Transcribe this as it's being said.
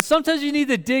sometimes you need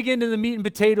to dig into the meat and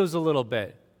potatoes a little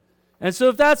bit. And so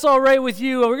if that's all right with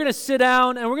you, we're going to sit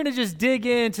down and we're going to just dig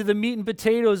into the meat and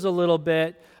potatoes a little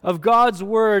bit of God's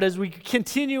Word as we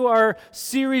continue our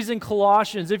series in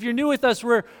Colossians. If you're new with us,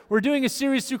 we're doing a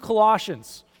series through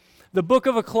Colossians, the book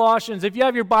of Colossians. If you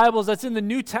have your Bibles, that's in the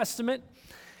New Testament.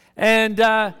 And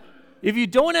if you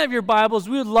don't have your Bibles,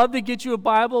 we would love to get you a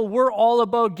Bible. We're all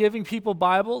about giving people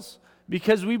Bibles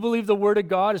because we believe the Word of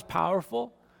God is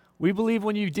powerful. We believe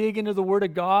when you dig into the Word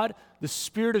of God, the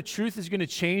Spirit of truth is going to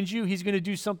change you. He's going to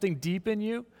do something deep in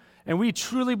you. And we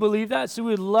truly believe that, so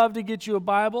we'd love to get you a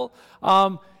Bible.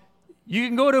 You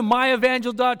can go to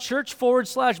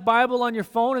myevangel.church/Bible on your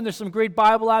phone, and there's some great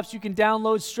Bible apps you can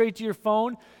download straight to your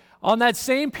phone. On that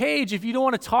same page, if you don't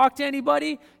want to talk to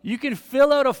anybody, you can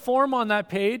fill out a form on that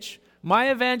page,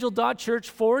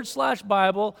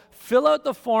 myevangel.church/Bible, fill out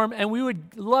the form, and we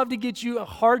would love to get you a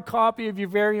hard copy of your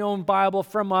very own Bible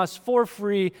from us for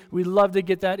free. We'd love to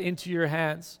get that into your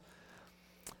hands.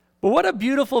 But what a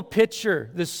beautiful picture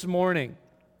this morning.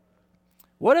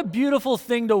 What a beautiful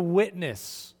thing to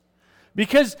witness.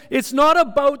 Because it's not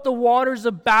about the waters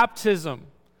of baptism.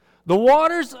 The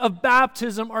waters of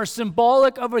baptism are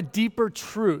symbolic of a deeper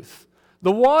truth.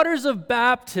 The waters of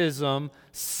baptism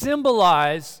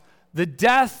symbolize the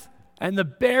death and the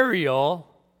burial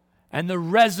and the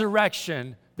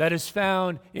resurrection that is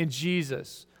found in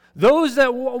Jesus. Those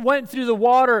that went through the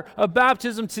water of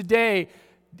baptism today,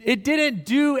 it didn't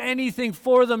do anything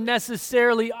for them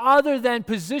necessarily other than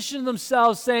position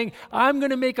themselves saying, I'm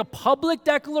going to make a public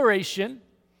declaration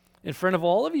in front of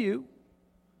all of you,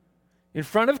 in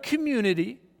front of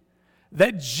community,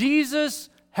 that Jesus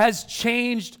has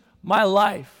changed my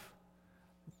life,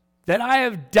 that I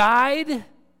have died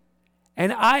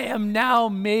and I am now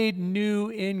made new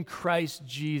in Christ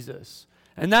Jesus.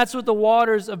 And that's what the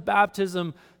waters of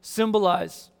baptism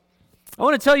symbolize. I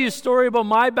want to tell you a story about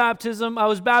my baptism. I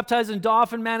was baptized in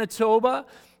Dauphin, Manitoba,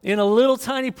 in a little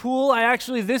tiny pool. I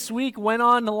actually this week went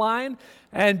on the line,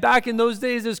 and back in those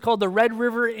days it was called the Red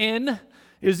River Inn.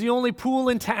 It was the only pool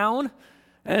in town.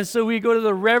 And so we go to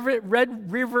the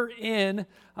Red River Inn.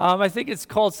 I think it's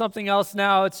called something else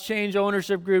now. It's changed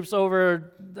ownership groups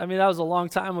over, that was a long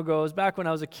time ago. It was back when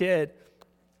I was a kid.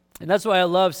 And that's why I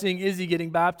love seeing Izzy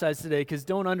getting baptized today, because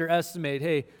don't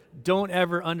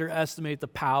ever underestimate the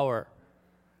power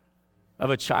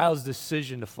of a child's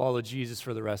decision to follow Jesus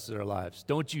for the rest of their lives.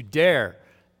 Don't you dare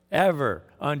ever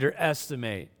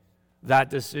underestimate that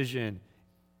decision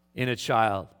in a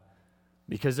child,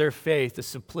 because their faith, the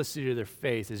simplicity of their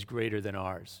faith is greater than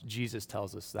ours. Jesus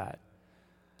tells us that.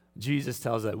 Jesus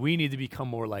tells us that we need to become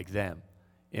more like them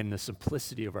in the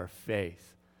simplicity of our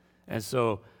faith. And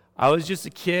so I was just a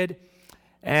kid,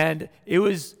 and it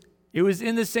was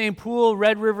in the same pool,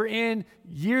 Red River Inn,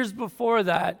 years before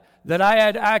that I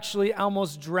had actually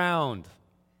almost drowned.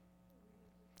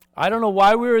 I don't know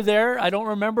why we were there. I don't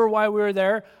remember why we were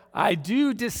there. I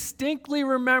do distinctly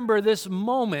remember this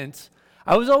moment.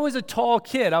 I was always a tall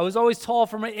kid. I was always tall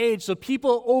for my age, so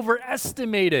people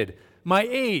overestimated my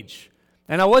age.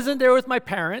 And I wasn't there with my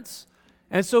parents,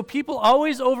 and so people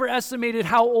always overestimated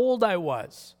how old I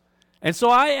was. And so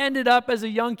I ended up as a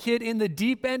young kid in the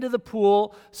deep end of the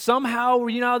pool. Somehow,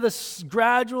 this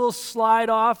gradual slide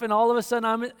off, and all of a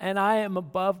sudden I am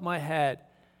above my head,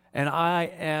 and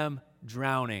I am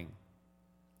drowning.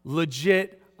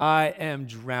 Legit, I am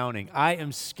drowning. I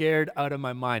am scared out of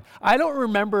my mind. I don't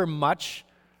remember much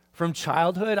from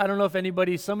childhood. I don't know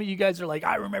if some of you guys are like,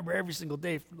 I remember every single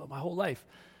day for my whole life.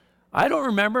 I don't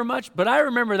remember much, but I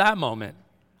remember that moment.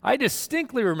 I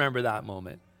distinctly remember that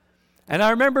moment. And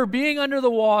I remember being under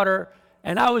the water,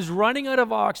 and I was running out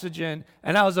of oxygen,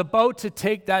 and I was about to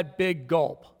take that big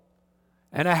gulp.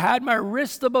 And I had my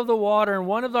wrist above the water, and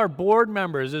one of our board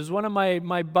members, it was one of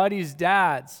my buddy's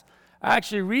dads,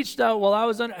 actually reached out while I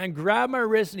was under and grabbed my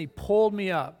wrist, and he pulled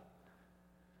me up.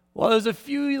 Well, it was a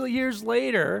few years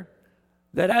later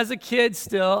that as a kid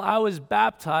still, I was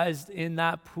baptized in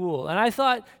that pool. And I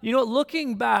thought,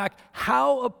 looking back,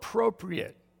 how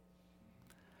appropriate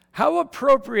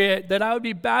that I would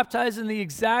be baptized in the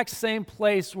exact same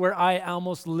place where I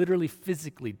almost literally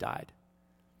physically died.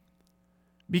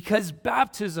 Because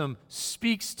baptism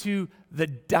speaks to the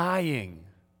dying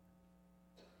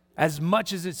as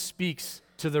much as it speaks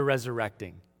to the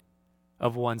resurrecting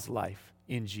of one's life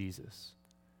in Jesus.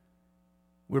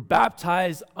 We're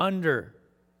baptized under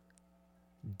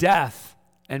death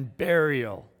and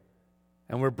burial,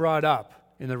 and we're brought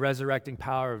up in the resurrecting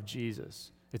power of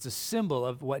Jesus. It's a symbol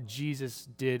of what Jesus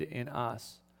did in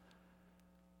us.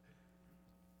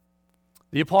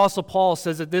 The Apostle Paul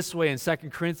says it this way in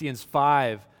 2 Corinthians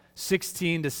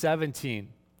 5:16-17.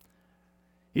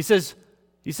 He says,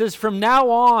 from now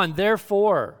on,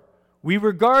 therefore, we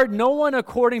regard no one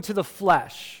according to the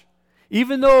flesh.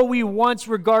 Even though we once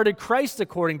regarded Christ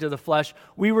according to the flesh,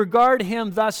 we regard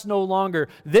him thus no longer.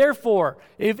 Therefore,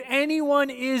 if anyone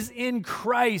is in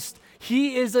Christ,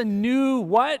 he is a new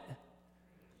what?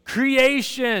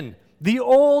 Creation. The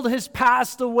old has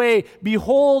passed away.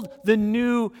 Behold, the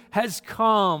new has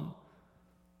come.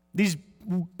 These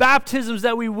baptisms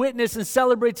that we witness and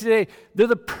celebrate today, they're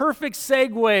the perfect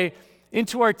segue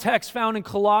into our text found in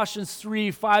Colossians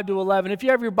 3, 5 to 11. If you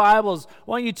have your Bibles,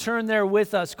 why don't you turn there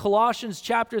with us? Colossians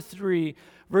chapter 3,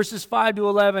 verses 5 to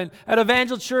 11. At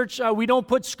Evangel Church, we don't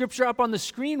put scripture up on the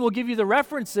screen. We'll give you the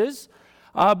references,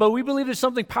 but we believe there's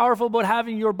something powerful about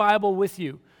having your Bible with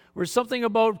you. There's something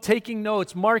about taking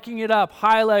notes, marking it up,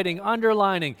 highlighting,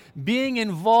 underlining, being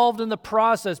involved in the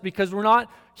process, because we're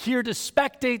not here to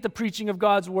spectate the preaching of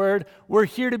God's word. We're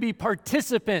here to be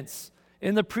participants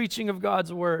in the preaching of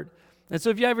God's word. And so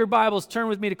if you have your Bibles, turn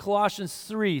with me to Colossians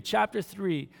 3, chapter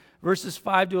 3, verses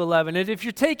 5 to 11. And if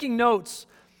you're taking notes,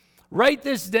 write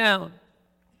this down.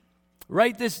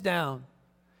 Write this down.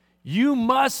 You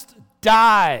must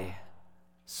die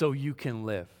so you can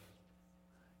live.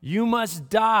 You must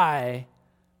die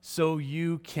so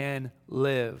you can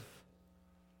live.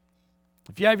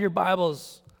 If you have your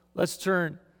Bibles, let's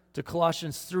turn to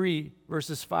Colossians 3,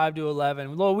 verses 5 to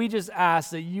 11. Lord, we just ask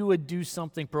that you would do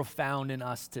something profound in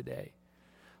us today.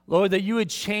 Lord, that you would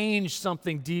change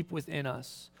something deep within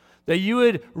us. That you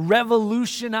would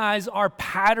revolutionize our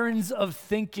patterns of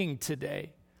thinking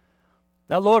today.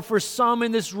 That, Lord, for some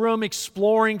in this room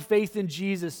exploring faith in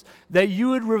Jesus, that you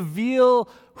would reveal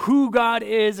who God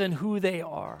is and who they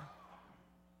are.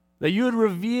 That you would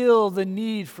reveal the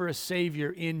need for a Savior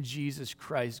in Jesus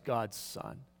Christ, God's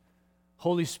Son.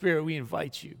 Holy Spirit, we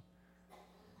invite you.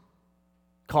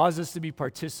 Cause us to be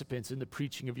participants in the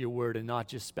preaching of your word and not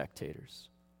just spectators.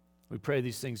 We pray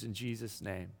these things in Jesus'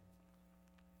 name.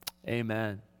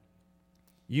 Amen.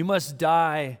 You must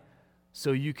die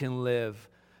so you can live.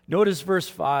 Notice verse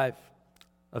 5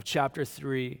 of chapter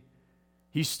 3.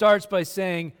 He starts by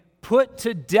saying, put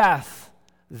to death,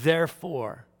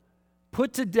 therefore.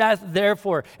 Put to death,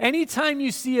 therefore. Anytime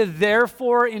you see a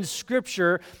therefore in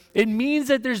Scripture, it means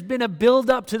that there's been a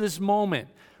build-up to this moment.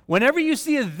 Whenever you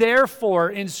see a therefore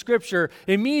in Scripture,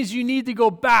 it means you need to go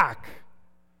back.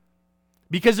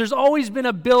 Because there's always been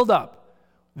a build-up.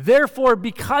 Therefore,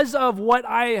 because of what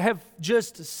I have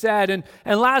just said,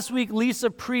 and last week Lisa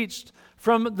preached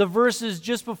from the verses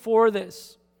just before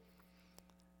this.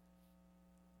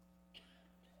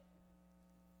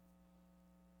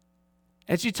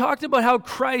 And she talked about how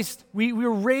Christ, we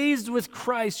were raised with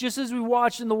Christ, just as we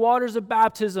watched in the waters of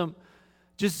baptism,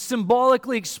 just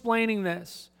symbolically explaining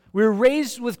this. We were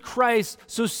raised with Christ,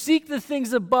 so seek the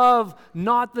things above,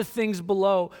 not the things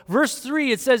below. Verse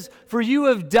 3, it says, for you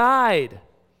have died,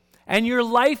 and your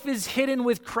life is hidden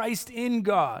with Christ in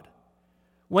God.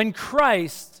 When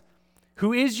Christ,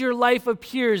 who is your life,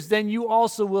 appears, then you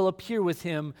also will appear with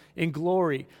him in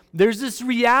glory. There's this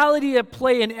reality at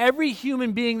play in every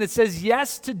human being that says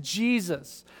yes to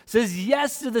Jesus, says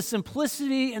yes to the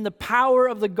simplicity and the power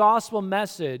of the gospel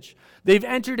message. They've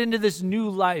entered into this new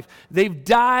life. They've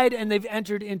died and they've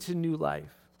entered into new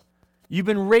life. You've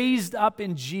been raised up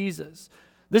in Jesus.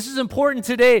 This is important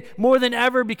today more than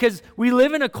ever because we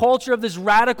live in a culture of this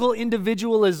radical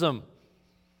individualism.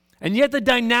 And yet the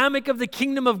dynamic of the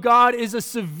kingdom of God is a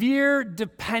severe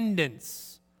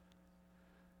dependence.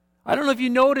 I don't know if you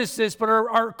notice this, but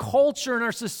our culture and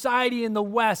our society in the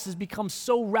West has become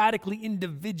so radically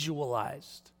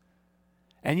individualized.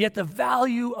 And yet the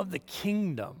value of the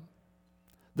kingdom,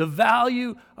 the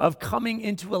value of coming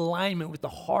into alignment with the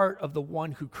heart of the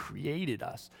one who created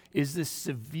us, is this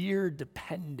severe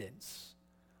dependence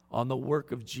on the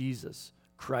work of Jesus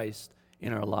Christ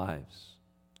in our lives.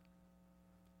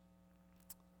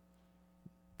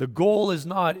 The goal is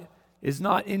not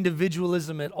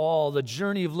individualism at all. The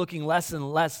journey of looking less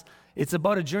and less, it's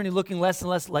about a journey looking less and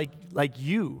less like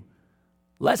you.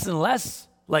 Less and less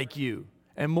like you,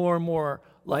 and more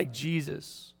like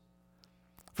Jesus.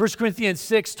 1 Corinthians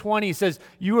 6:20 says,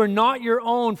 you are not your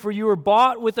own, for you were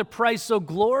bought with a price, so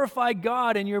glorify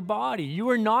God in your body.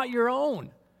 You are not your own.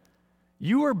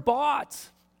 You were bought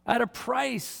at a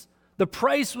price. The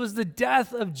price was the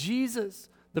death of Jesus.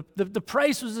 The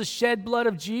price was the shed blood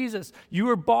of Jesus. You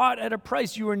were bought at a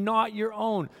price. You are not your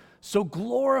own. So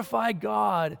glorify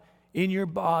God in your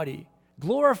body.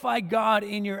 Glorify God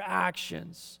in your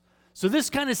actions. So this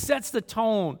kind of sets the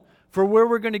tone for where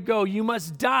we're going to go. You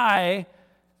must die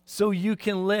so you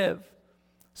can live.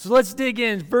 So let's dig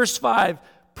in. Verse 5,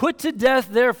 put to death,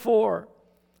 therefore,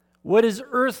 what is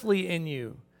earthly in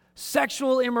you: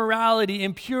 sexual immorality,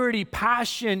 impurity,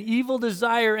 passion, evil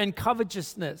desire, and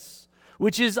covetousness,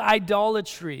 which is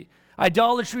idolatry.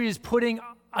 Idolatry is putting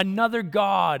another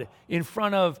God in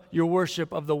front of your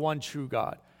worship of the one true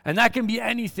God. And that can be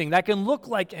anything. That can look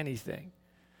like anything.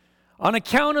 On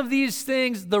account of these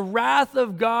things, the wrath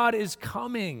of God is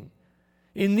coming.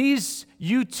 In these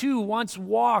you too once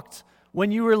walked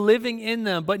when you were living in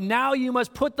them, but now you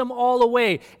must put them all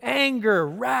away: anger,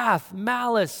 wrath,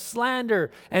 malice,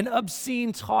 slander, and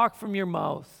obscene talk from your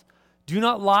mouth. Do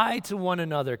not lie to one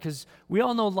another, because we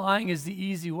all know lying is the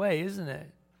easy way, isn't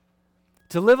it?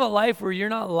 To live a life where you're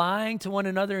not lying to one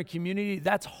another in community,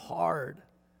 that's hard.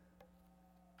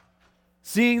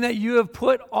 Seeing that you have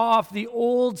put off the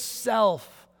old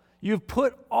self, you've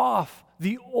put off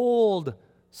the old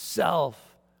self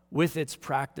with its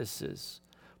practices.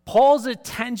 Paul's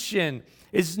attention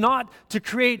is not to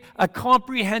create a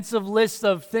comprehensive list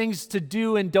of things to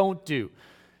do and don't do.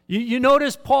 You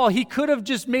notice Paul, he could have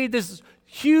just made this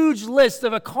huge list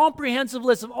of a comprehensive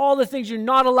list of all the things you're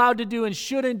not allowed to do and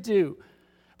shouldn't do.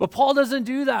 But Paul doesn't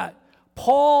do that.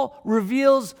 Paul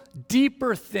reveals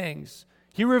deeper things.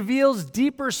 He reveals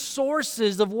deeper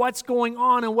sources of what's going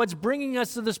on and what's bringing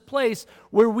us to this place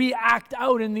where we act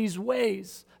out in these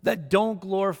ways that don't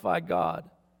glorify God.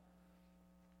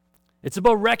 It's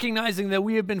about recognizing that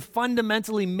we have been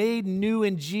fundamentally made new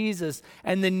in Jesus,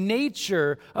 and the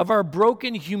nature of our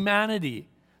broken humanity,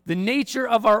 the nature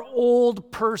of our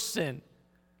old person,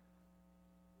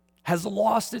 has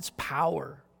lost its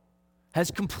power,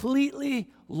 has completely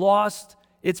lost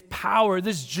its power.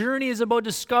 This journey is about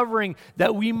discovering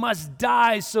that we must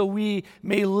die so we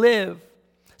may live.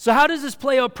 So how does this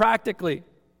play out practically?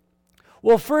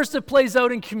 Well, first it plays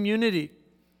out in community.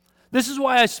 This is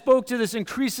why I spoke to this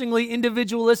increasingly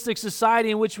individualistic society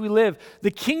in which we live.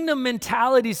 The kingdom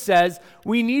mentality says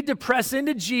we need to press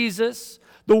into Jesus,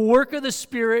 the work of the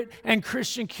Spirit, and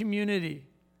Christian community.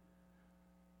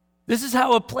 This is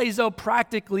how it plays out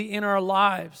practically in our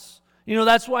lives. You know,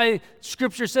 that's why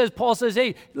Scripture says, Paul says,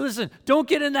 hey, listen, don't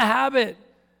get in the habit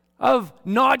of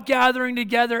not gathering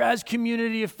together as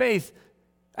community of faith,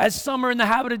 as some are in the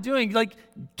habit of doing. Like,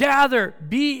 gather,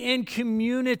 be in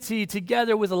community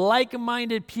together with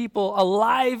like-minded people,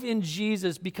 alive in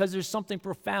Jesus, because there's something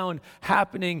profound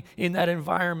happening in that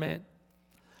environment.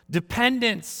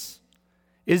 Dependence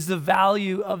is the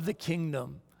value of the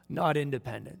kingdom, not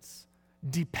independence.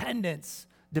 Dependence,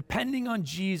 depending on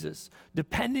Jesus,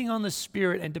 depending on the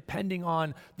Spirit, and depending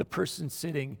on the person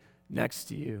sitting next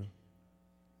to you.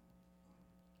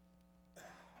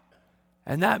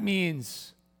 And that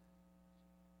means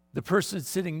the person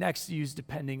sitting next to you is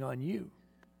depending on you.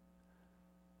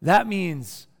 That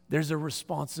means there's a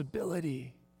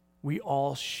responsibility we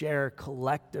all share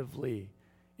collectively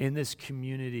in this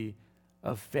community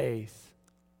of faith.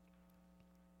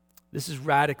 This is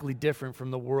radically different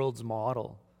from the world's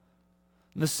model.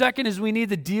 And the second is we need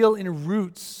to deal in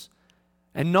roots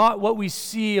and not what we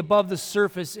see above the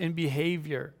surface in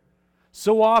behavior.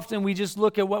 So often we just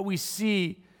look at what we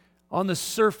see on the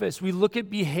surface. We look at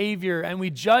behavior and we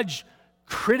judge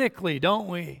critically, don't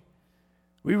we?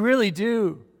 We really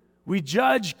do. We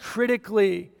judge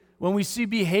critically when we see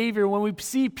behavior, when we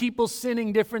see people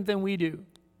sinning different than we do.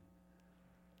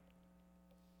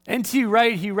 N.T.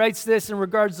 Wright, he writes this in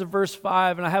regards to verse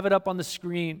 5, and I have it up on the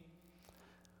screen.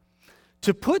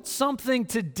 To put something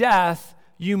to death,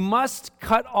 you must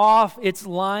cut off its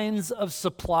lines of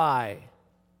supply.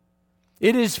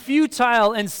 It is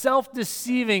futile and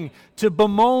self-deceiving to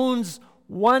bemoan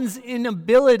one's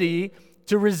inability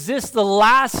to resist the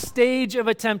last stage of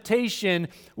a temptation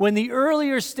when the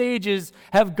earlier stages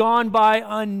have gone by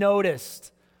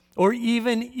unnoticed or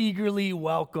even eagerly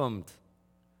welcomed.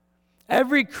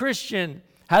 Every Christian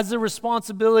has the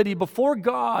responsibility before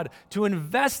God to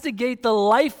investigate the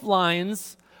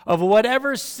lifelines of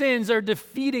whatever sins are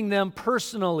defeating them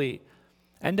personally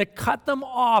and to cut them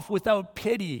off without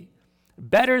pity.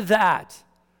 Better that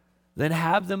than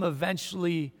have them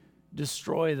eventually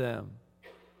destroy them.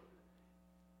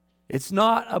 It's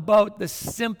not about the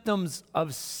symptoms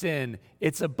of sin.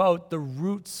 It's about the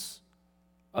roots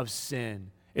of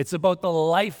sin. It's about the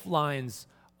lifelines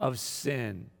of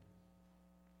sin.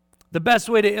 The best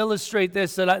way to illustrate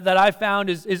this that I found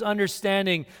is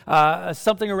understanding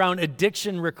something around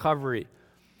addiction recovery.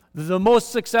 The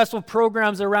most successful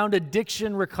programs around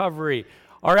addiction recovery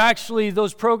are actually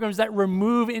those programs that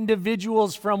remove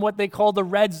individuals from what they call the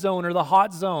red zone or the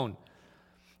hot zone.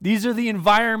 These are the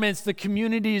environments, the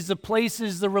communities, the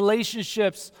places, the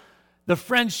relationships, the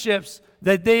friendships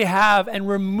that they have, and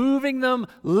removing them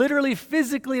literally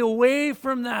physically away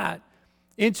from that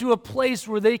into a place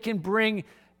where they can bring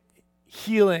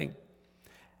healing,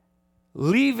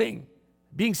 leaving,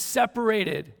 being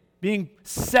separated, being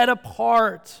set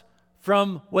apart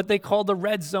from what they call the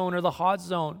red zone or the hot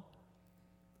zone.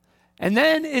 And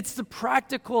then it's the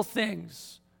practical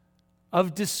things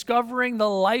of discovering the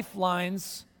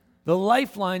lifelines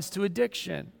to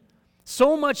addiction.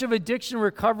 So much of addiction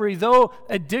recovery, though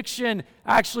addiction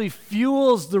actually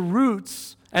fuels the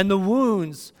roots and the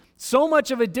wounds, so much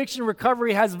of addiction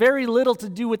recovery has very little to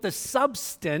do with the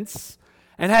substance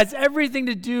and has everything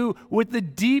to do with the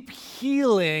deep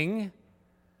healing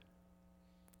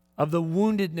of the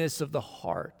woundedness of the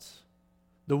heart,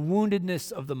 the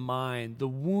woundedness of the mind, the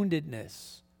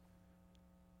woundedness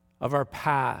of our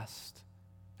past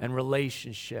and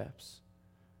relationships.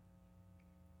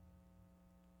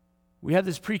 We have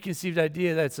this preconceived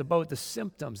idea that it's about the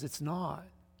symptoms. It's not.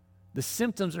 The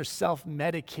symptoms are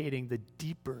self-medicating the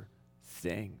deeper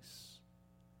things.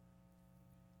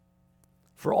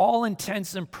 For all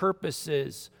intents and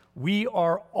purposes, we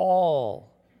are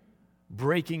all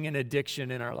breaking an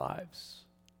addiction in our lives.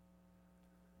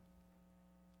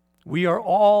 We are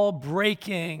all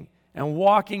breaking and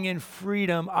walking in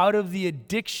freedom out of the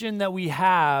addiction that we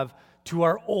have to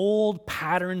our old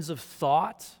patterns of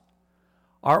thought,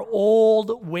 our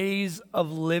old ways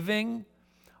of living,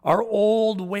 our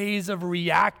old ways of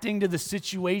reacting to the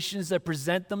situations that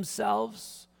present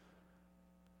themselves.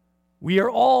 We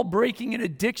are all breaking an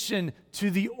addiction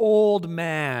to the old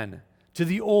man, to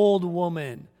the old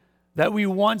woman that we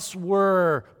once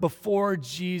were before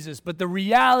Jesus. But the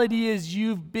reality is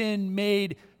you've been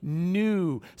made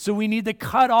new. So we need to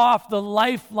cut off the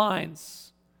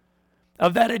lifelines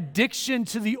of that addiction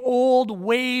to the old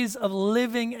ways of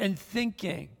living and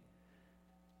thinking.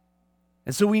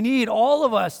 And so we need all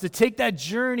of us to take that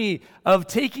journey of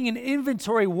taking an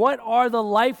inventory. What are the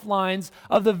lifelines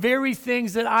of the very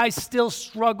things that I still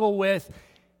struggle with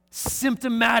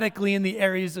symptomatically in the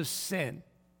areas of sin?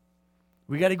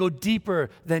 We got to go deeper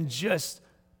than just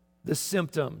the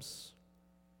symptoms.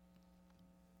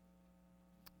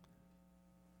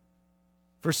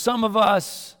 For some of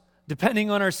us,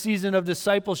 depending on our season of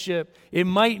discipleship, it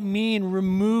might mean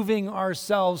removing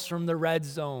ourselves from the red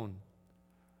zone.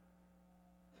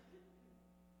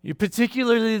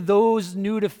 Particularly those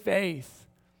new to faith.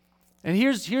 And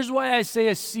here's why I say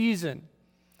a season.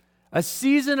 A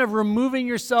season of removing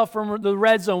yourself from the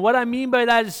red zone. What I mean by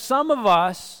that is some of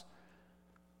us,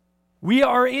 we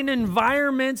are in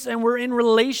environments and we're in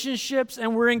relationships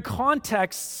and we're in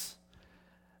contexts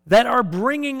that are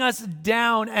bringing us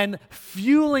down and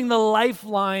fueling the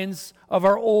lifelines of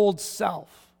our old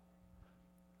self.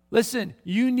 Listen,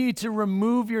 you need to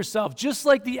remove yourself, just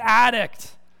like the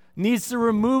addict needs to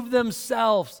remove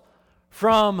themselves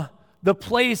from the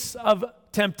place of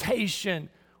temptation.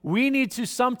 We need to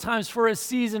sometimes, for a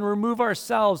season, remove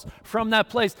ourselves from that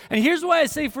place. And here's why I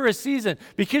say for a season,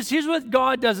 because here's what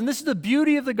God does, and this is the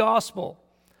beauty of the gospel.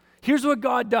 Here's what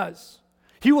God does.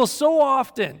 He will so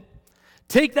often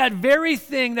take that very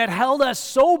thing that held us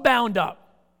so bound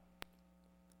up,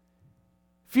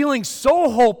 feeling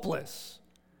so hopeless.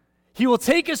 He will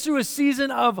take us through a season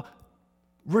of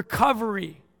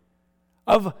recovery,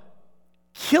 of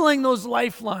killing those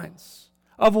lifelines,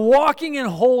 of walking in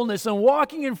wholeness and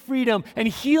walking in freedom and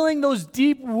healing those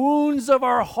deep wounds of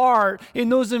our heart in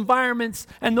those environments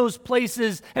and those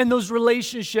places and those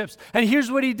relationships. And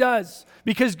here's what he does,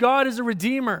 because God is a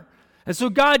redeemer. And so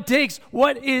God takes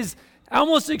what is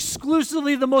almost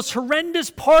exclusively the most horrendous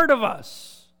part of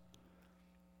us,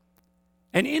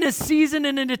 and in a season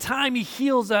and in a time, he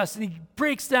heals us and he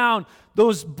breaks down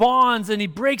those bonds and he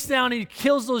breaks down and he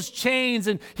kills those chains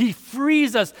and he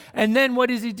frees us. And then what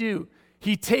does he do?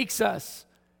 He takes us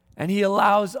and he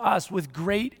allows us with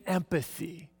great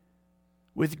empathy,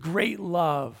 with great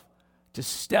love, to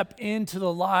step into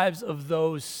the lives of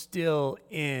those still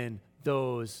in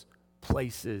those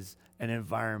places and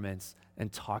environments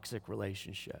and toxic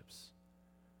relationships.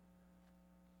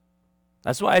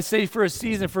 That's why I say for a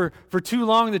season, for too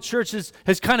long, the church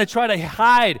has kind of tried to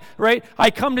hide, right?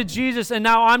 I come to Jesus and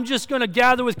now I'm just going to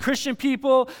gather with Christian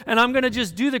people and I'm going to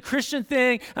just do the Christian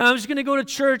thing and I'm just going to go to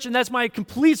church and that's my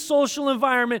complete social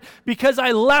environment because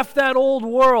I left that old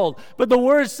world. But the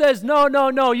word says,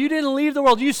 no, you didn't leave the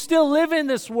world. You still live in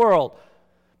this world,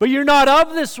 but you're not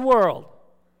of this world.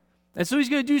 And so he's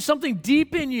going to do something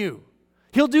deep in you.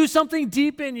 He'll do something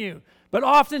deep in you. But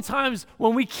oftentimes,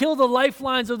 when we kill the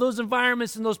lifelines of those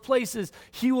environments and those places,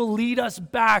 he will lead us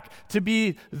back to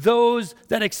be those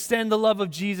that extend the love of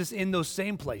Jesus in those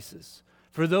same places,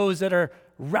 for those that are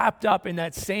wrapped up in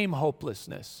that same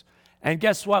hopelessness. And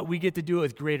guess what? We get to do it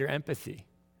with greater empathy.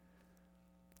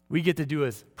 We get to do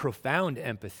with profound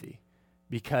empathy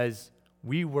because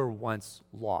we were once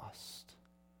lost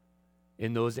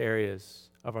in those areas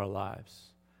of our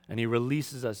lives. And he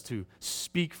releases us to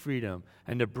speak freedom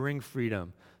and to bring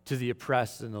freedom to the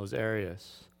oppressed in those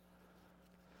areas.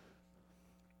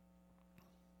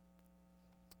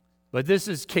 But this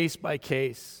is case by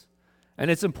case.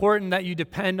 And it's important that you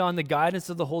depend on the guidance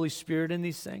of the Holy Spirit in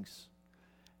these things.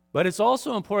 But it's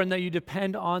also important that you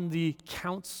depend on the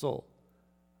counsel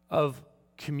of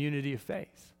community of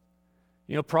faith.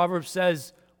 You know, Proverbs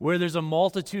says, where there's a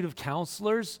multitude of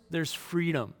counselors, there's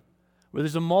freedom. Where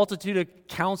there's a multitude of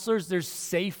counselors, there's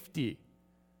safety.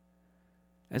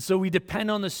 And so we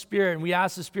depend on the Spirit, and we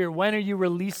ask the Spirit, when are you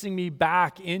releasing me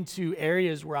back into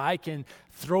areas where I can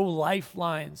throw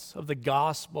lifelines of the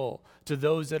gospel to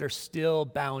those that are still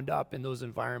bound up in those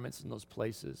environments and those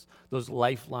places, those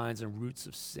lifelines and roots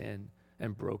of sin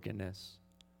and brokenness?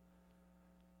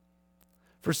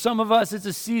 For some of us, it's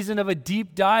a season of a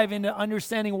deep dive into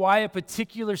understanding why a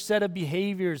particular set of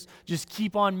behaviors just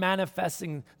keep on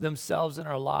manifesting themselves in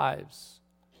our lives.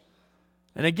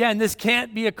 And again, this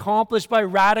can't be accomplished by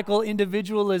radical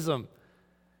individualism.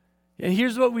 And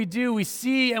here's what we do. We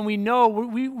see and we know.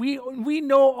 We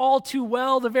know all too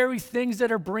well the very things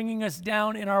that are bringing us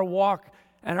down in our walk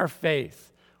and our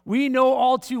faith. We know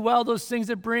all too well those things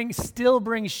that still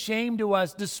bring shame to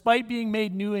us despite being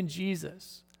made new in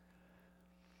Jesus.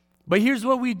 But here's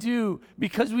what we do,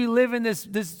 because we live in this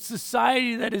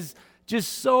society that is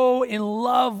just so in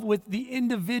love with the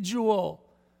individual,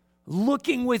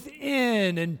 looking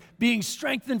within and being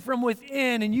strengthened from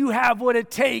within, and you have what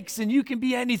it takes, and you can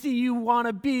be anything you want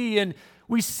to be. And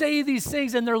we say these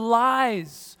things, and they're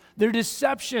lies, they're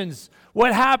deceptions.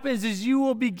 What happens is you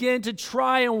will begin to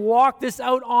try and walk this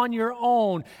out on your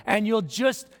own, and you'll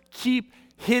just keep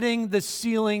hitting the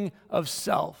ceiling of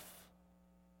self.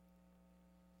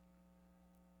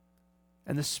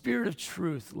 And the Spirit of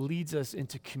truth leads us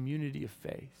into community of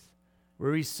faith,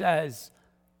 where he says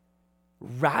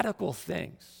radical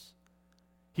things.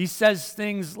 He says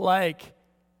things like,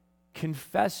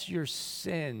 confess your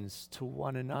sins to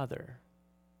one another.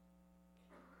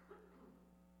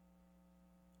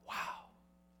 Wow.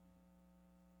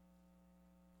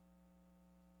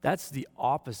 That's the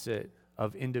opposite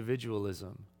of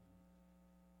individualism.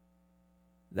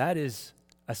 That is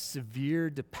a severe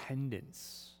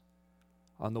dependence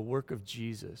on the work of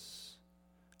Jesus,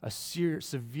 a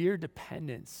severe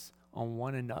dependence on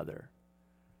one another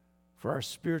for our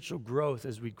spiritual growth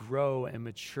as we grow and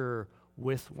mature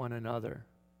with one another.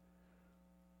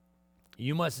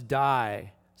 You must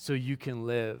die so you can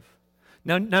live.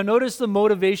 Now notice the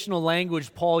motivational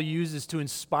language Paul uses to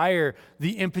inspire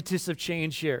the impetus of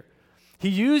change here. He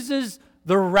uses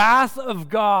the wrath of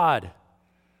God.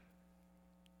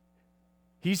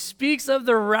 He speaks of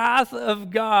the wrath of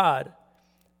God.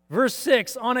 Verse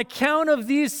 6, on account of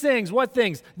these things, what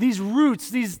things? These roots,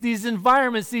 these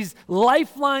environments, these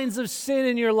lifelines of sin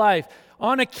in your life.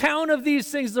 On account of these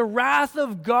things, the wrath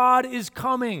of God is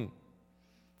coming.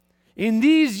 In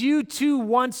these you too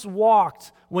once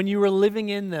walked when you were living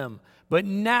in them, but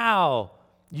now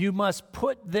you must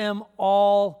put them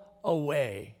all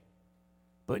away.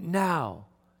 But now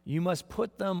you must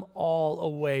put them all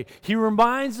away. He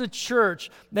reminds the church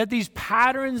that these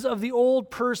patterns of the old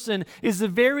person is the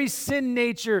very sin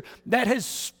nature that has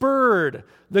spurred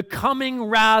the coming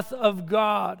wrath of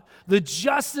God. The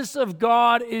justice of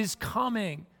God is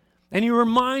coming. And he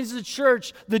reminds the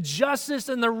church the justice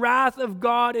and the wrath of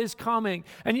God is coming.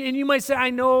 And you might say,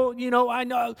 I know.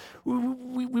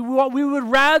 We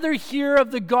would rather hear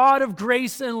of the God of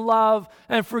grace and love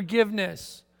and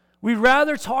forgiveness. We'd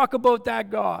rather talk about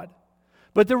that God.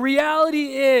 But the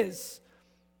reality is,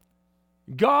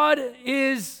 God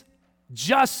is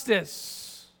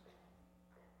justice.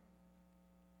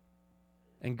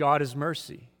 And God is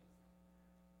mercy.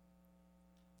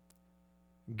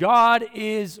 God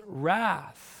is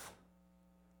wrath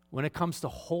when it comes to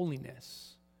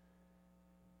holiness.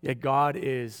 Yet God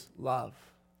is love.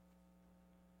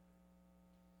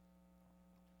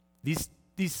 These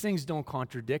things don't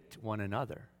contradict one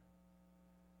another.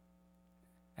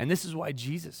 And this is why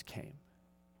Jesus came.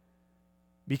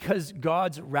 Because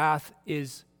God's wrath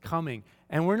is coming.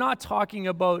 And we're not talking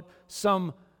about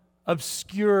some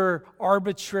obscure,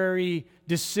 arbitrary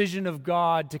decision of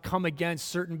God to come against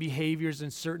certain behaviors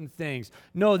and certain things.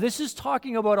 No, this is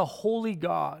talking about a holy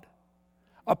God,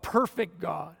 a perfect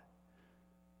God,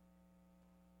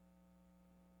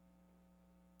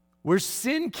 where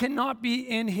sin cannot be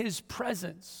in his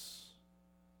presence.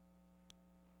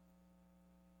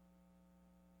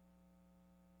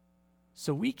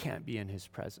 So we can't be in his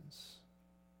presence.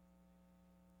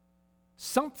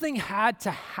 something had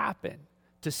to happen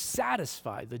to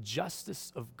satisfy the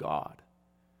justice of God,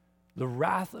 the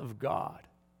wrath of God,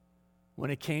 when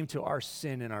it came to our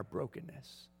sin and our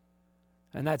brokenness.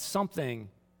 And that something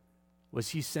was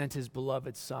he sent his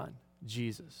beloved Son,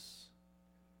 Jesus.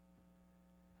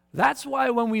 That's why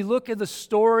when we look at the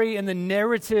story and the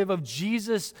narrative of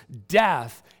Jesus'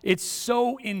 death, it's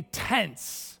so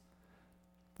intense.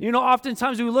 You know,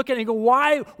 oftentimes we look at it and go,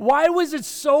 why was it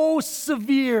so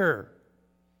severe?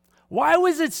 Why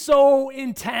was it so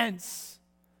intense?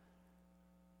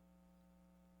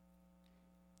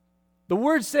 The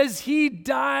word says he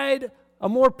died a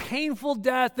more painful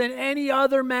death than any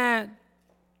other man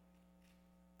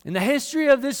in the history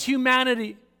of this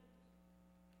humanity.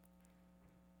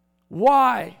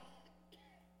 Why?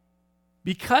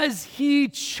 Because he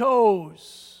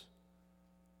chose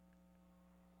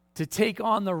to take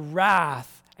on the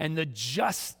wrath and the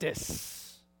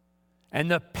justice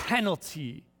and the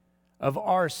penalty of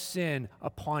our sin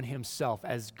upon himself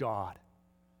as God.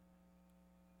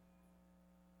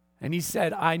 And he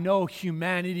said, I know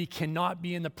humanity cannot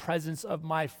be in the presence of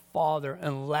my Father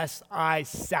unless I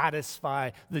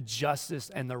satisfy the justice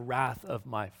and the wrath of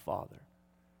my Father.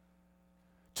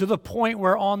 To the point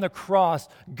where on the cross,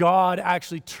 God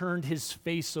actually turned his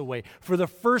face away. For the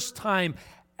first time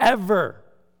ever,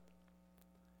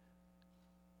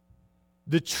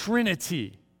 the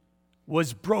Trinity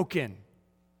was broken.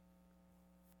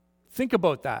 Think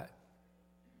about that.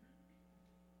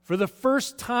 For the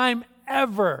first time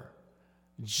ever,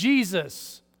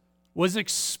 Jesus was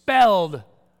expelled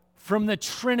from the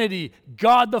Trinity,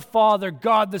 God the Father,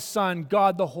 God the Son,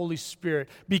 God the Holy Spirit,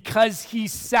 because he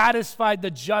satisfied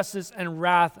the justice and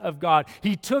wrath of God.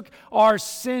 He took our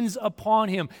sins upon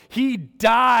him. He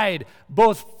died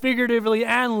both figuratively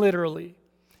and literally.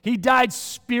 He died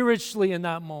spiritually in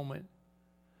that moment.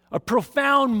 A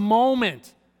profound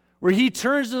moment where he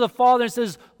turns to the Father and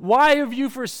says, why have you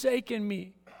forsaken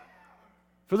me?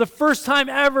 For the first time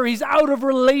ever, he's out of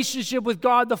relationship with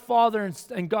God the Father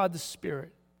and God the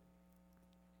Spirit.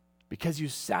 Because he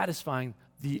was satisfying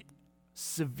the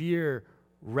severe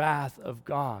wrath of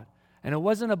God. And it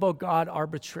wasn't about God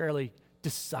arbitrarily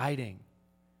deciding.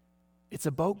 It's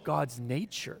about God's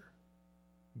nature.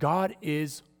 God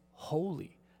is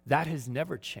holy. That has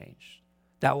never changed.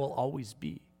 That will always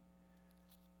be.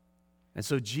 And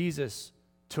so Jesus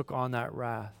took on that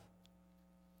wrath.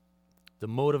 The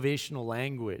motivational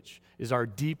language is our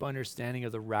deep understanding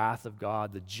of the wrath of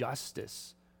God, the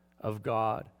justice of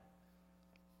God.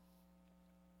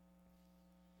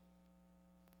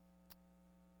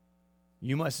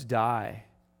 You must die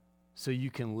so you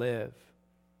can live.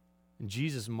 And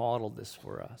Jesus modeled this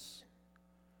for us.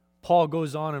 Paul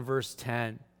goes on in verse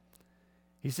 10.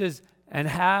 He says, and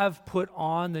have put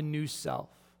on the new self.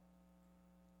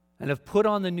 And have put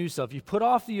on the new self. You put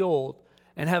off the old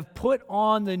and have put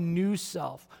on the new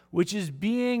self, which is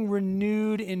being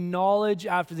renewed in knowledge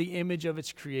after the image of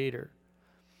its creator.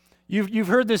 You've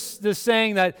heard this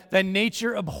saying that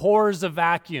nature abhors a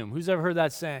vacuum. Who's ever heard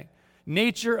that saying?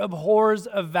 Nature abhors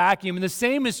a vacuum. And the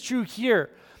same is true here.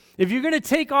 If you're going to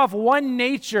take off one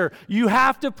nature, you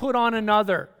have to put on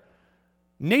another.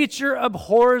 Nature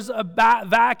abhors a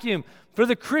vacuum. For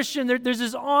the Christian, there's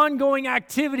this ongoing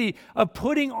activity of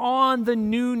putting on the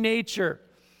new nature.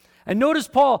 And notice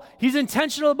Paul, he's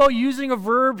intentional about using a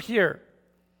verb here.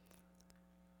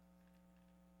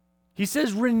 He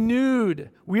says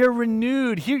renewed. We are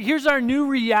renewed. Here's our new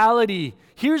reality.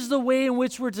 Here's the way in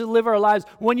which we're to live our lives.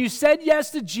 When you said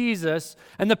yes to Jesus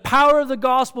and the power of the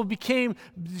gospel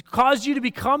caused you to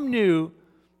become new,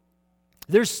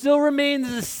 there still remains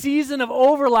a season of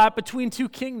overlap between two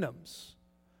kingdoms.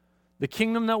 The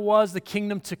kingdom that was, the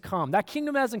kingdom to come. That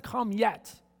kingdom hasn't come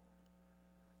yet.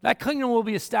 That kingdom will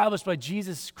be established by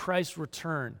Jesus Christ's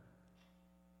return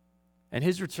and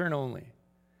his return only.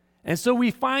 And so we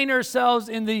find ourselves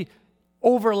in the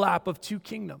overlap of two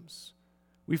kingdoms.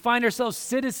 We find ourselves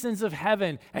citizens of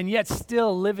heaven and yet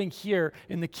still living here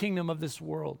in the kingdom of this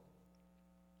world.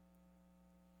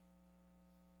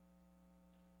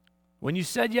 When you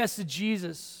said yes to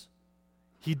Jesus,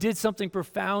 he did something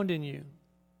profound in you.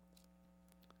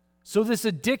 So this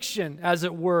addiction, as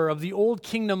it were, of the old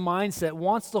kingdom mindset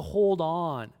wants to hold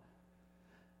on.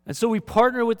 And so we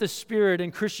partner with the Spirit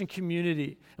in Christian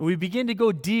community, and we begin to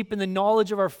go deep in the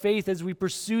knowledge of our faith as we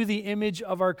pursue the image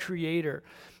of our Creator.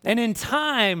 And in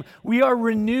time, we are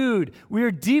renewed. We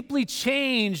are deeply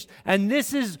changed, and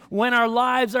this is when our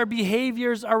lives, our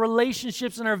behaviors, our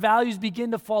relationships, and our values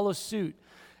begin to follow suit.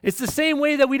 It's the same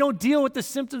way that we don't deal with the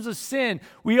symptoms of sin.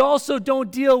 We also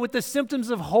don't deal with the symptoms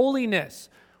of holiness.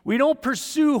 We don't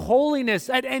pursue holiness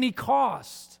at any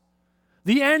cost.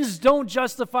 The ends don't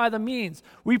justify the means.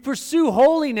 We pursue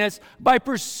holiness by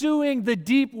pursuing the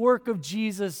deep work of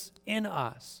Jesus in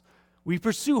us. We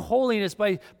pursue holiness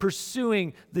by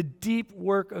pursuing the deep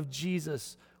work of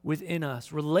Jesus within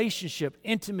us. Relationship,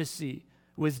 intimacy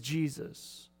with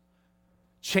Jesus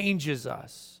changes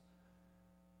us.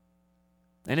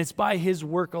 And it's by his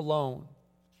work alone.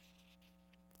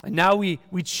 And now we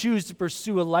choose to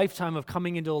pursue a lifetime of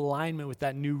coming into alignment with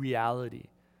that new reality.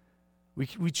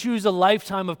 We choose a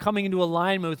lifetime of coming into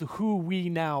alignment with who we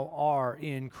now are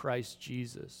in Christ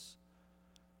Jesus.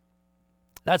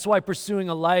 That's why pursuing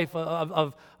a life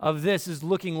of this is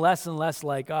looking less and less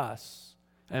like us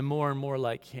and more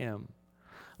like him.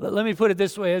 Let me put it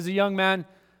this way. As a young man,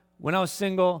 when I was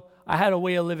single, I had a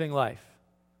way of living life.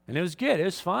 And it was good. It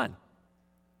was fun.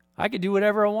 I could do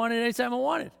whatever I wanted anytime I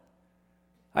wanted.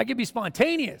 I could be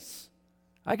spontaneous.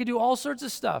 I could do all sorts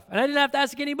of stuff. And I didn't have to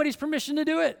ask anybody's permission to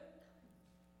do it.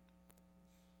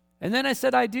 And then I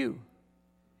said, I do.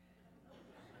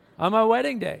 On my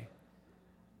wedding day.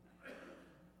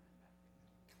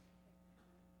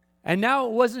 And now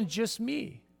it wasn't just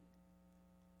me.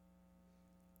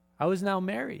 I was now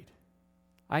married.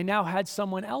 I now had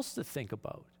someone else to think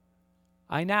about.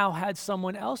 I now had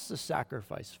someone else to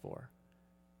sacrifice for.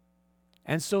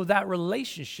 And so that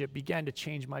relationship began to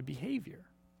change my behavior.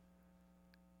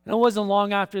 And it wasn't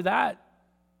long after that,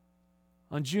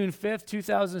 on June 5th,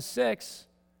 2006,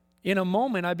 in a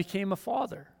moment, I became a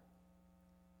father.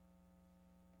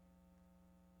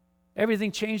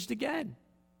 Everything changed again.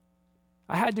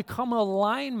 I had to come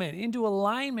into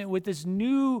alignment with this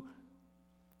new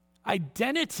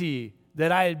identity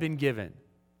that I had been given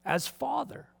as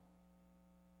father.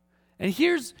 And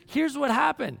here's what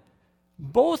happened.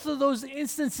 Both of those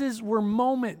instances were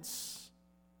moments.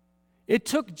 It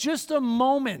took just a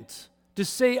moment to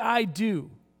say I do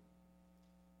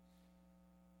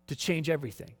to change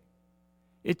everything.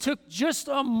 It took just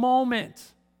a moment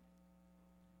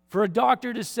for a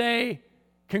doctor to say,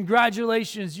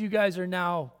 congratulations, you guys are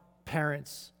now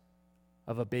parents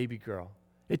of a baby girl.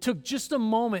 It took just a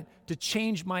moment to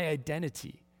change my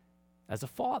identity as a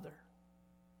father.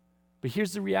 But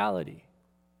here's the reality.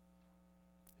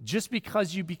 Just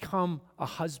because you become a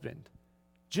husband,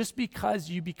 just because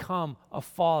you become a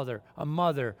father, a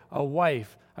mother, a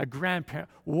wife, a grandparent,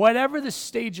 whatever the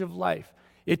stage of life,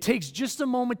 it takes just a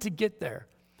moment to get there,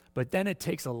 but then it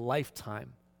takes a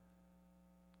lifetime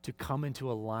to come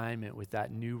into alignment with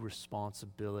that new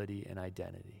responsibility and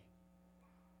identity.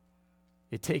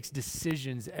 It takes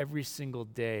decisions every single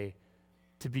day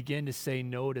to begin to say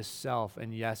no to self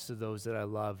and yes to those that I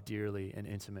love dearly and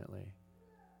intimately.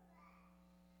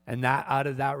 And that out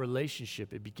of that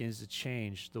relationship, it begins to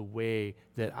change the way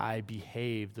that I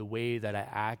behaved, the way that I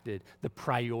acted, the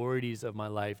priorities of my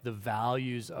life, the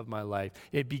values of my life.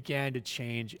 It began to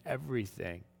change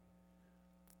everything.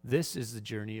 This is the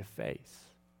journey of faith.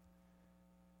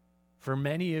 For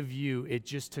many of you, it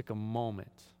just took a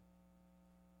moment.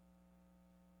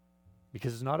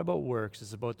 Because it's not about works,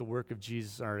 it's about the work of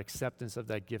Jesus and our acceptance of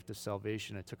that gift of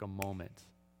salvation. It took a moment.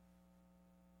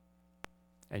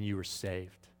 And you were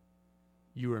saved.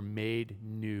 You were made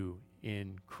new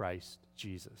in Christ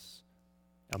Jesus.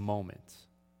 A moment.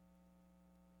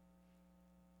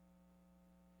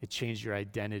 It changed your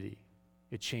identity.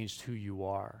 It changed who you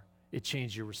are. It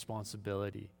changed your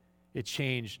responsibility. It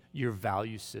changed your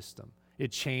value system.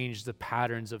 It changed the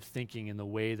patterns of thinking and the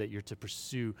way that you're to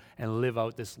pursue and live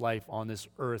out this life on this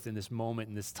earth in this moment,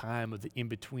 in this time of the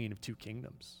in-between of two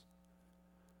kingdoms.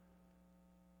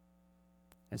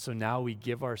 And so now we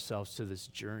give ourselves to this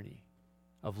journey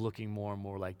of looking more and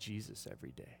more like Jesus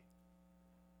every day.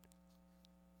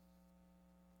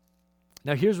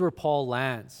 Now here's where Paul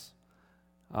lands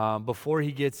before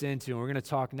he gets into, and we're going to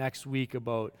talk next week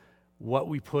about what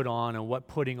we put on and what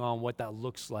putting on, what that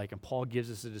looks like. And Paul gives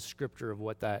us a descriptor of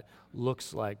what that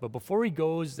looks like. But before he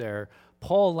goes there,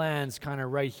 Paul lands kind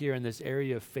of right here in this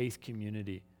area of faith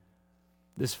community.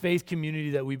 This faith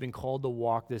community that we've been called to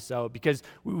walk this out. Because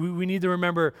we need to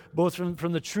remember both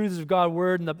from the truths of God's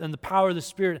word and the power of the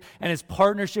Spirit and his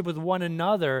partnership with one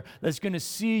another that's going to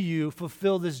see you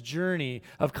fulfill this journey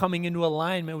of coming into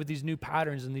alignment with these new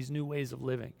patterns and these new ways of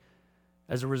living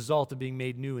as a result of being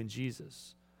made new in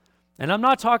Jesus. And I'm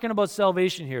not talking about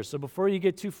salvation here, so before you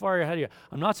get too far ahead of you,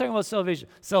 I'm not talking about salvation.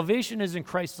 Salvation is in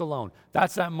Christ alone.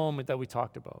 That's that moment that we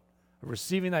talked about,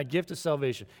 receiving that gift of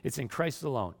salvation. It's in Christ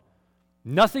alone.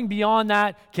 Nothing beyond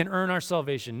that can earn our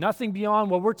salvation. Nothing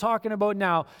beyond what we're talking about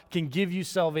now can give you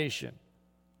salvation.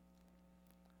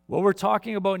 What we're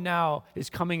talking about now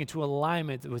is coming into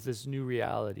alignment with this new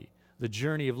reality, the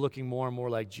journey of looking more and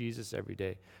more like Jesus every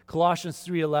day. Colossians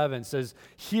 3:11 says,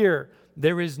 "Here,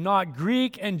 there is not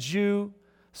Greek and Jew,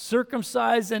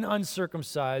 circumcised and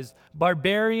uncircumcised,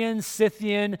 barbarian,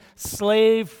 Scythian,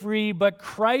 slave, free, but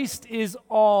Christ is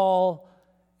all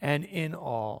and in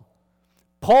all.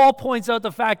 Paul points out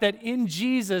the fact that in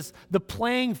Jesus, the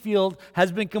playing field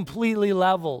has been completely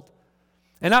leveled.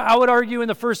 And I would argue in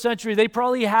the first century, they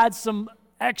probably had some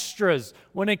extras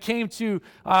when it came to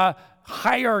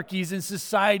hierarchies in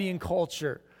society and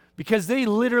culture. Because they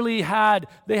literally had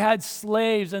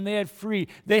slaves and they had free.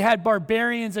 They had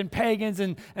barbarians and pagans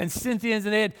and Scythians,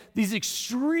 and they had these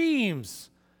extremes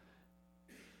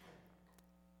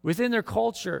within their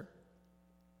culture.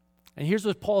 And here's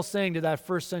what Paul's saying to that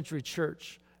first century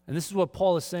church. And this is what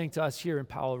Paul is saying to us here in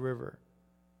Powell River.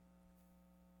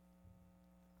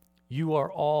 You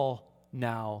are all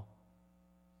now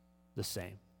the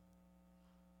same.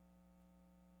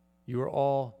 You are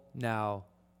all now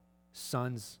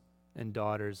sons and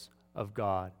daughters of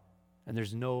God. And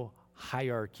there's no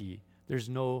hierarchy. There's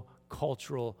no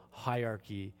cultural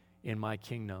hierarchy in my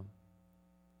kingdom.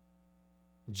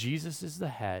 Jesus is the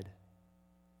head,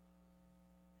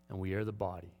 and we are the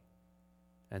body.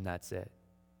 And that's it.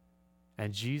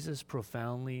 And Jesus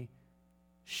profoundly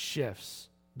shifts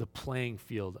the playing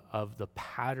field of the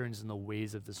patterns and the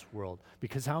ways of this world.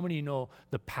 Because how many know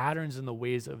the patterns and the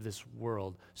ways of this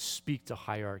world speak to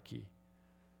hierarchy?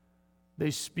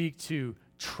 They speak to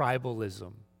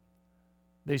tribalism.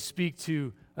 They speak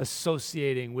to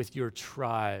associating with your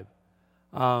tribe.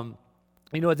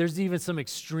 There's even some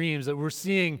extremes that we're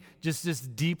seeing just this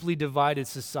deeply divided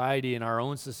society in our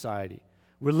own society.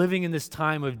 We're living in this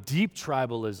time of deep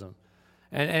tribalism.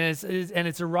 And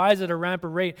it's a rise at a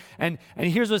rampant rate. And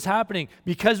here's what's happening.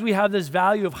 Because we have this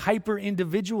value of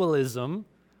hyper-individualism,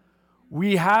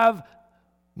 we have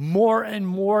more and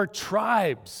more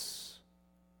tribes.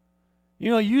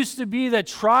 It used to be that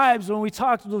tribes, when we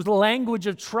talked the language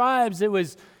of tribes, it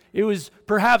was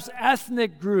perhaps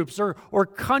ethnic groups or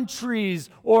countries,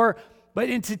 but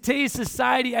in today's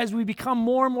society, as we become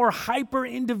more and more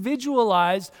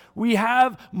hyper-individualized, we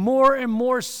have more and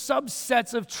more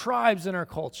subsets of tribes in our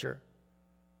culture.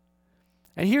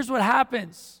 And here's what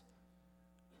happens.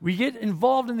 We get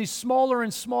involved in these smaller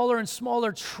and smaller and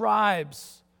smaller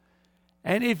tribes.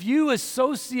 And if you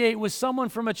associate with someone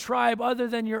from a tribe other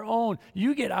than your own,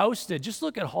 you get ousted. Just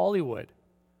look at Hollywood.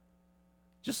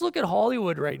 Just look at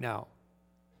Hollywood right now.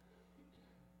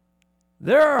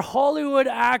 There are Hollywood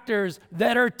actors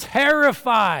that are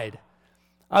terrified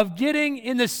of getting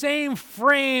in the same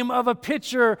frame of a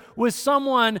picture with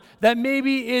someone that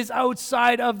maybe is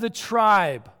outside of the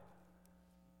tribe,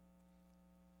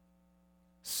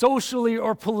 socially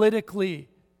or politically,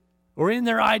 or in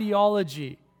their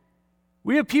ideology.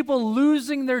 We have people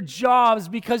losing their jobs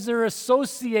because they're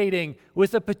associating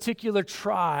with a particular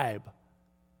tribe.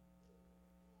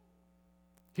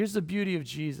 Here's the beauty of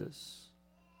Jesus.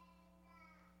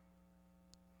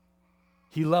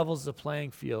 He levels the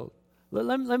playing field.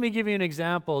 Let me give you an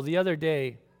example. The other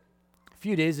day, a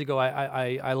few days ago,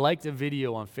 I liked a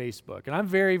video on Facebook. And I'm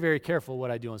very, very careful what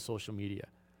I do on social media.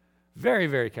 Very,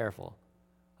 very careful.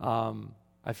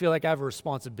 I feel like I have a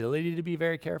responsibility to be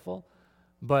very careful.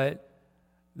 But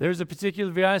there's a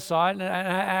particular video, I saw it, and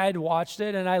I had watched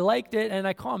it, and I liked it, and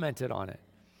I commented on it.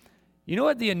 You know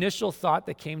what the initial thought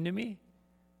that came to me?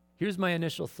 Here's my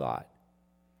initial thought.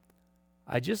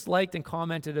 I just liked and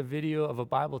commented a video of a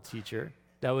Bible teacher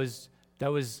that was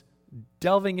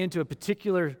delving into a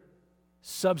particular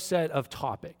subset of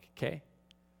topic, okay?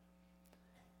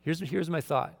 Here's my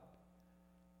thought.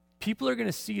 People are going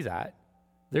to see that.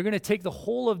 They're going to take the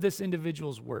whole of this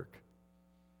individual's work,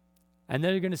 and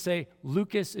then they're going to say,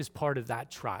 Lucas is part of that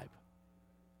tribe.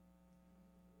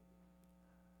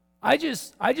 I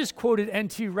just quoted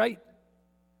N.T. Wright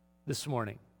this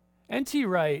morning. N.T.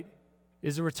 Wright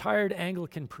is a retired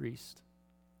Anglican priest.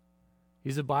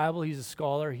 He's a Bible, he's a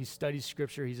scholar, he studies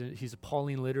Scripture, he's a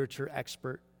Pauline literature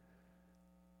expert.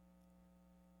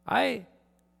 I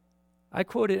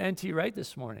quoted N.T. Wright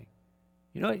this morning.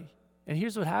 And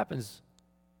here's what happens.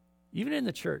 Even in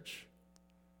the church,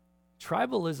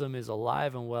 tribalism is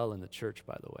alive and well in the church,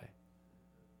 by the way.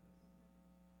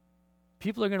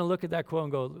 People are going to look at that quote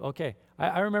and go, okay.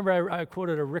 I remember I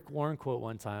quoted a Rick Warren quote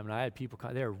one time, and I had people,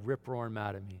 they were rip-roaring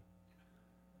mad at me.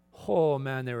 Oh,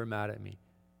 man, they were mad at me.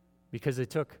 Because they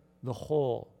took the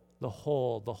whole,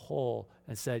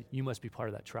 and said, you must be part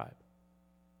of that tribe.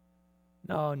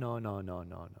 No.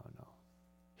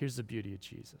 Here's the beauty of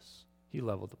Jesus. He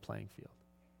leveled the playing field.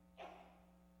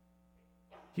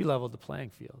 He leveled the playing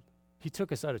field. He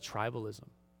took us out of tribalism.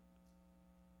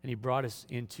 And he brought us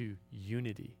into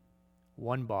unity.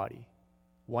 One body,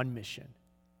 one mission,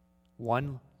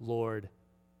 one Lord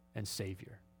and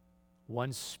Savior,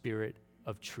 one Spirit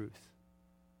of truth.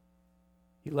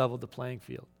 He leveled the playing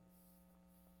field.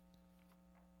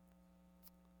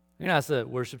 I'm going to ask the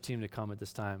worship team to come at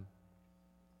this time.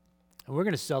 And we're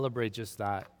going to celebrate just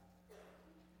that.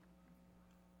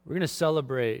 We're going to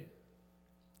celebrate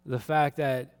the fact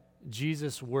that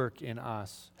Jesus' work in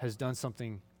us has done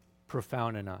something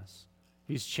profound in us.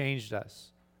 He's changed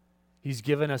us. He's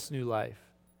given us new life.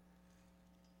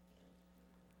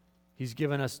 He's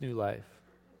given us new life.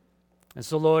 And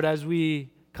so, Lord, as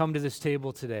we come to this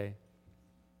table today,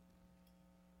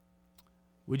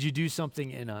 would you do something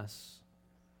in us?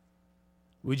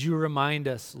 Would you remind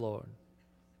us, Lord,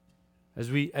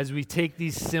 as we take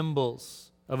these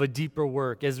symbols of a deeper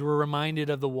work, as we're reminded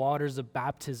of the waters of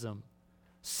baptism,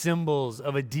 symbols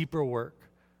of a deeper work,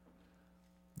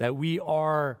 that we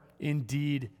are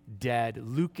indeed dead.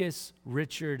 Lucas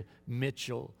Richard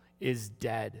Mitchell is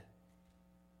dead.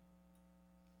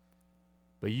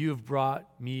 But you have brought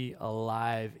me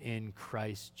alive in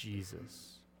Christ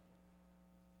Jesus.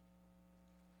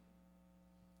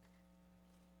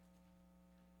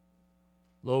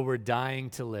 Lord, we're dying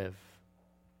to live.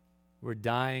 We're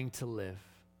dying to live.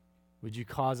 Would you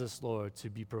cause us, Lord,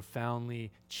 to be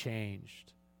profoundly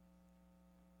changed?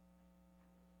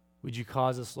 Would you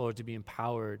cause us, Lord, to be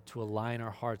empowered to align our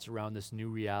hearts around this new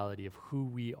reality of who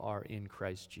we are in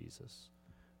Christ Jesus?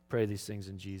 Pray these things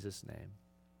in Jesus' name.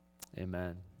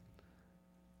 Amen.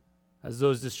 As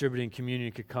those distributing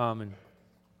communion could come and